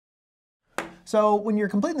So when you're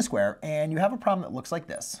completing the square and you have a problem that looks like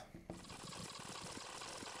this,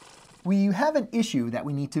 we have an issue that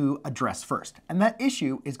we need to address first, and that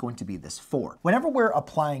issue is going to be this 4. Whenever we're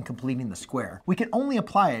applying completing the square, we can only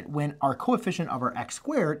apply it when our coefficient of our x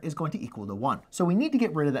squared is going to equal to 1. So we need to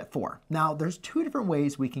get rid of that 4. Now, there's 2 different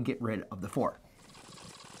ways we can get rid of the 4.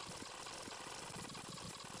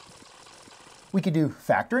 We could do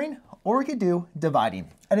factoring, or we could do dividing.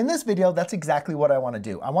 And in this video, that's exactly what I want to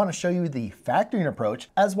do. I want to show you the factoring approach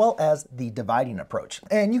as well as the dividing approach.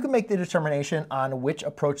 And you can make the determination on which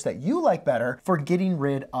approach that you like better for getting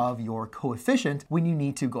rid of your coefficient when you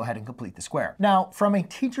need to go ahead and complete the square. Now, from a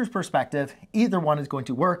teacher's perspective, either one is going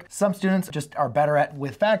to work. Some students just are better at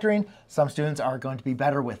with factoring. Some students are going to be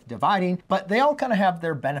better with dividing, but they all kind of have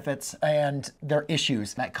their benefits and their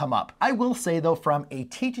issues that come up. I will say though, from a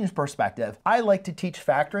teaching's perspective, I like to teach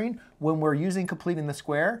factoring when we're using completing the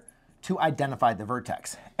square to identify the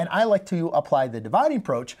vertex. And I like to apply the dividing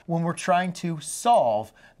approach when we're trying to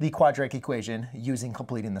solve the quadratic equation using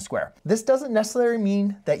completing the square. This doesn't necessarily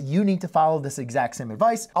mean that you need to follow this exact same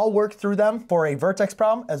advice. I'll work through them for a vertex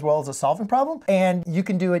problem as well as a solving problem, and you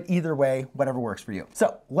can do it either way, whatever works for you.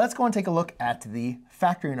 So let's go and take a look at the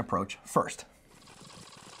factoring approach first.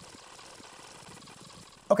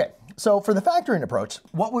 Okay, so for the factoring approach,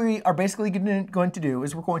 what we are basically going to do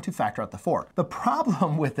is we're going to factor out the 4. The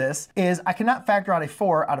problem with this is I cannot factor out a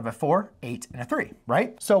 4 out of a 4, 8, and a 3,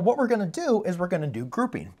 right? So what we're gonna do is we're gonna do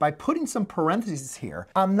grouping. By putting some parentheses here,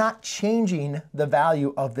 I'm not changing the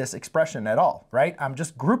value of this expression at all, right? I'm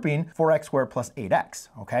just grouping 4x squared plus 8x,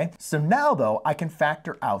 okay? So now though, I can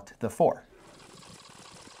factor out the 4.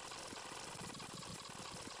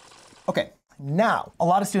 Okay. Now, a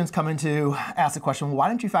lot of students come in to ask the question, well, why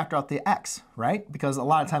didn't you factor out the x, right? Because a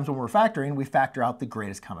lot of times when we're factoring, we factor out the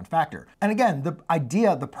greatest common factor. And again, the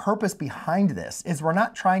idea, the purpose behind this is we're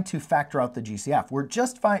not trying to factor out the GCF. We're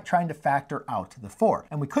just trying to factor out the 4.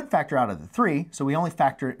 And we could factor out of the 3, so we only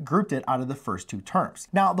grouped it out of the first 2 terms.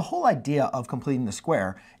 Now, the whole idea of completing the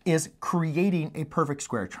square is creating a perfect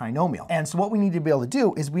square trinomial. And so what we need to be able to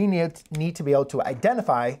do is we need to be able to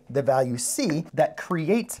identify the value c that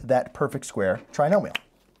creates that perfect square trinomial.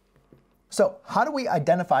 So how do we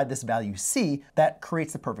identify this value c that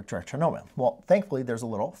creates the perfect square trinomial? Well, thankfully, there's a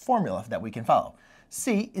little formula that we can follow.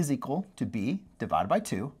 C is equal to b divided by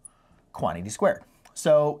 2 quantity squared.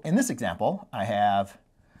 So in this example, I have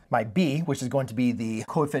my b, which is going to be the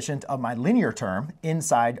coefficient of my linear term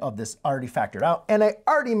inside of this already factored out, and I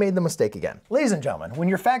already made the mistake again. Ladies and gentlemen, when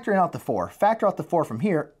you're factoring out the 4, factor out the 4 from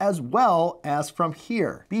here as well as from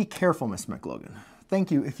here. Be careful, Miss McLogan.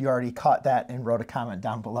 Thank you if you already caught that and wrote a comment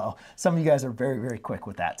down below. Some of you guys are very, very quick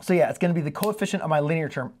with that. So yeah, it's gonna be the coefficient of my linear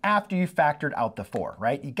term after you factored out the 4,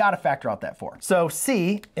 right? You gotta factor out that 4. So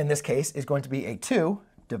c, in this case, is going to be a 2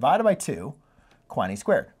 divided by 2 quantity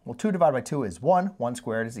squared. Well, 2 divided by 2 is 1. 1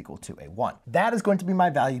 squared is equal to a 1. That is going to be my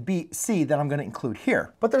value b, c, that I'm going to include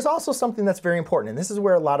here. But there's also something that's very important, and this is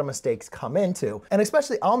where a lot of mistakes come into. And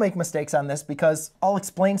especially I'll make mistakes on this because I'll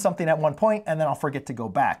explain something at one point and then I'll forget to go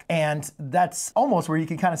back. And that's almost where you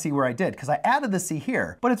can kind of see where I did, because I added the c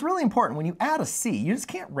here. But it's really important when you add a c, you just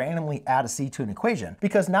can't randomly add a c to an equation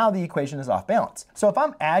because now the equation is off balance. So if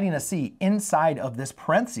I'm adding a c inside of this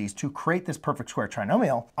parentheses to create this perfect square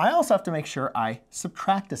trinomial, I also have to make sure I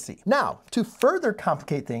subtract a c. Now, to further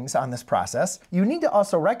complicate things on this process, you need to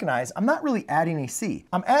also recognize I'm not really adding a c.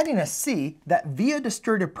 I'm adding a c that via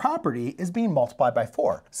distributive property is being multiplied by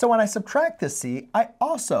 4. So when I subtract this c, I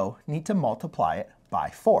also need to multiply it by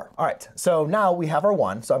 4. All right, so now we have our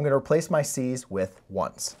 1, so I'm going to replace my c's with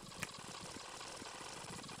 1s.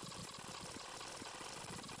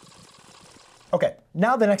 Okay,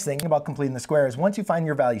 now the next thing about completing the square is once you find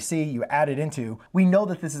your value c, you add it into, we know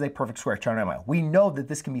that this is a perfect square trinomial. We know that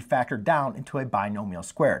this can be factored down into a binomial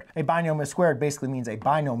squared. A binomial squared basically means a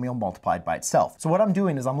binomial multiplied by itself. So what I'm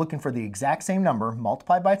doing is I'm looking for the exact same number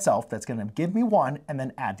multiplied by itself that's going to give me 1 and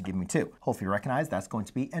then add to give me 2. Hopefully you recognize that's going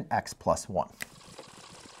to be an x plus 1.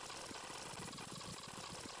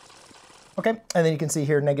 Okay, and then you can see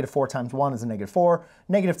here -4 times 1 is a -4,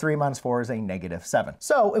 -3 minus 4 is a -7.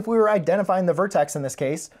 So if we were identifying the vertex in this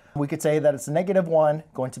case, we could say that it's a -1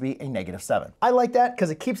 going to be a -7. I like that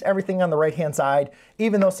because it keeps everything on the right-hand side,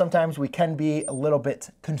 even though sometimes we can be a little bit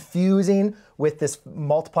confusing with this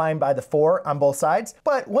multiplying by the 4 on both sides.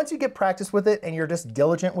 But once you get practice with it and you're just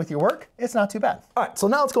diligent with your work, it's not too bad. All right, so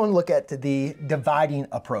now let's go and look at the dividing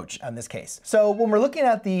approach on this case. So when we're looking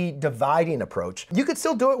at the dividing approach, you could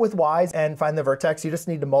still do it with y's and and find the vertex. You just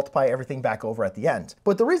need to multiply everything back over at the end.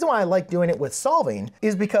 But the reason why I like doing it with solving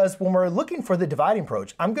is because when we're looking for the dividing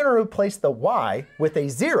approach, I'm going to replace the y with a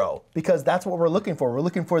 0 because that's what we're looking for. We're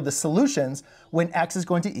looking for the solutions when x is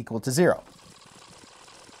going to equal to 0.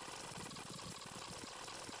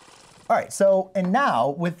 All right, so, and now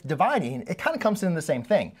with dividing, it kind of comes in the same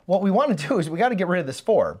thing. What we want to do is we got to get rid of this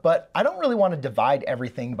 4, but I don't really want to divide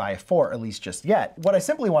everything by a 4, at least just yet. What I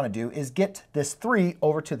simply want to do is get this 3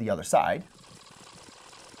 over to the other side.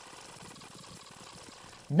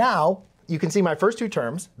 Now, you can see my first two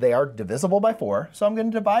terms, they are divisible by 4, so I'm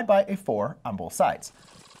going to divide by a 4 on both sides.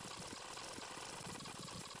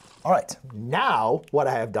 All right, now what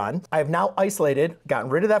I have done, I have now isolated,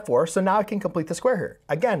 gotten rid of that 4, so now I can complete the square here.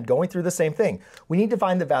 Again, going through the same thing. We need to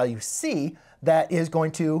find the value c that is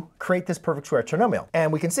going to create this perfect square trinomial.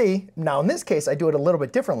 And we can see, now in this case, I do it a little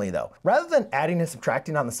bit differently though. Rather than adding and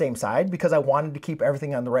subtracting on the same side, because I wanted to keep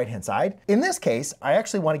everything on the right-hand side, in this case, I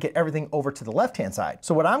actually want to get everything over to the left-hand side.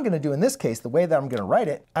 So what I'm going to do in this case, the way that I'm going to write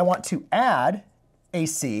it, I want to add a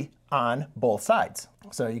c on both sides.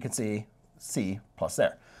 So you can see c plus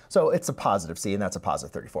there. So it's a positive c, and that's a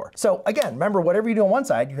positive 34. So again, remember, whatever you do on one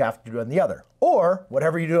side, you have to do on the other. Or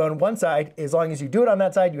whatever you do on one side, as long as you do it on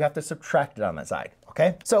that side, you have to subtract it on that side.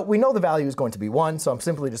 Okay? So we know the value is going to be 1, so I'm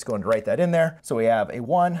simply just going to write that in there. So we have a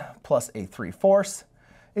 1 plus a 3/4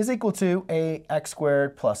 is equal to a x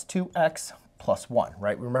squared plus 2x plus 1,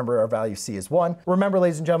 right? Remember our value c is 1. Remember,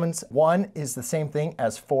 ladies and gentlemen, 1 is the same thing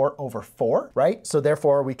as 4 over 4, right? So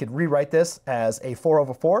therefore, we could rewrite this as a 4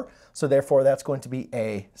 over 4. So therefore, that's going to be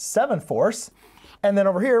a 7/4. And then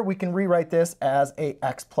over here, we can rewrite this as a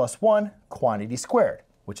x plus 1 quantity squared,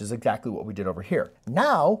 which is exactly what we did over here.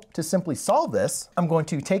 Now, to simply solve this, I'm going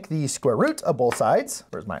to take the square root of both sides.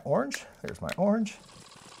 Where's my orange? There's my orange.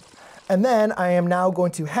 And then I am now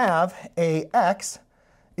going to have a x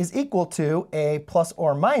is equal to a plus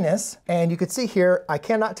or minus, and you can see here, I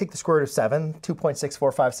cannot take the square root of 7,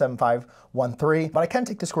 2.645751, but I can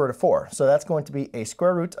take the square root of 4. So that's going to be a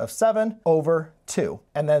square root of 7 over 2.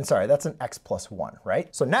 And then, sorry, that's an x plus 1, right?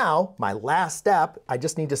 So now, my last step, I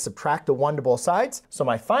just need to subtract the 1 to both sides. So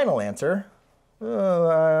my final answer,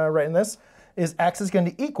 right in this, is x is going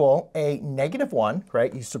to equal a negative 1,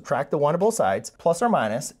 right? You subtract the 1 to both sides, plus or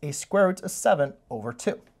minus a square root of 7 over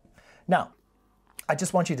 2. Now, I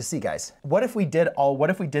just want you to see, guys, what if we did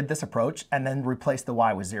this approach and then replace the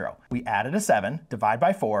y with 0? We added a 7, divide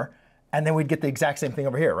by 4, and then we'd get the exact same thing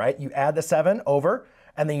over here, right? You add the 7 over,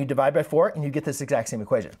 and then you divide by 4, and you get this exact same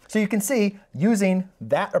equation. So you can see using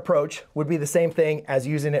that approach would be the same thing as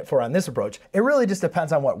using it for on this approach. It really just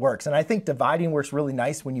depends on what works. And I think dividing works really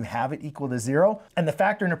nice when you have it equal to 0. And the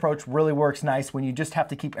factoring approach really works nice when you just have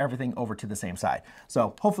to keep everything over to the same side.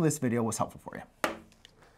 So hopefully this video was helpful for you.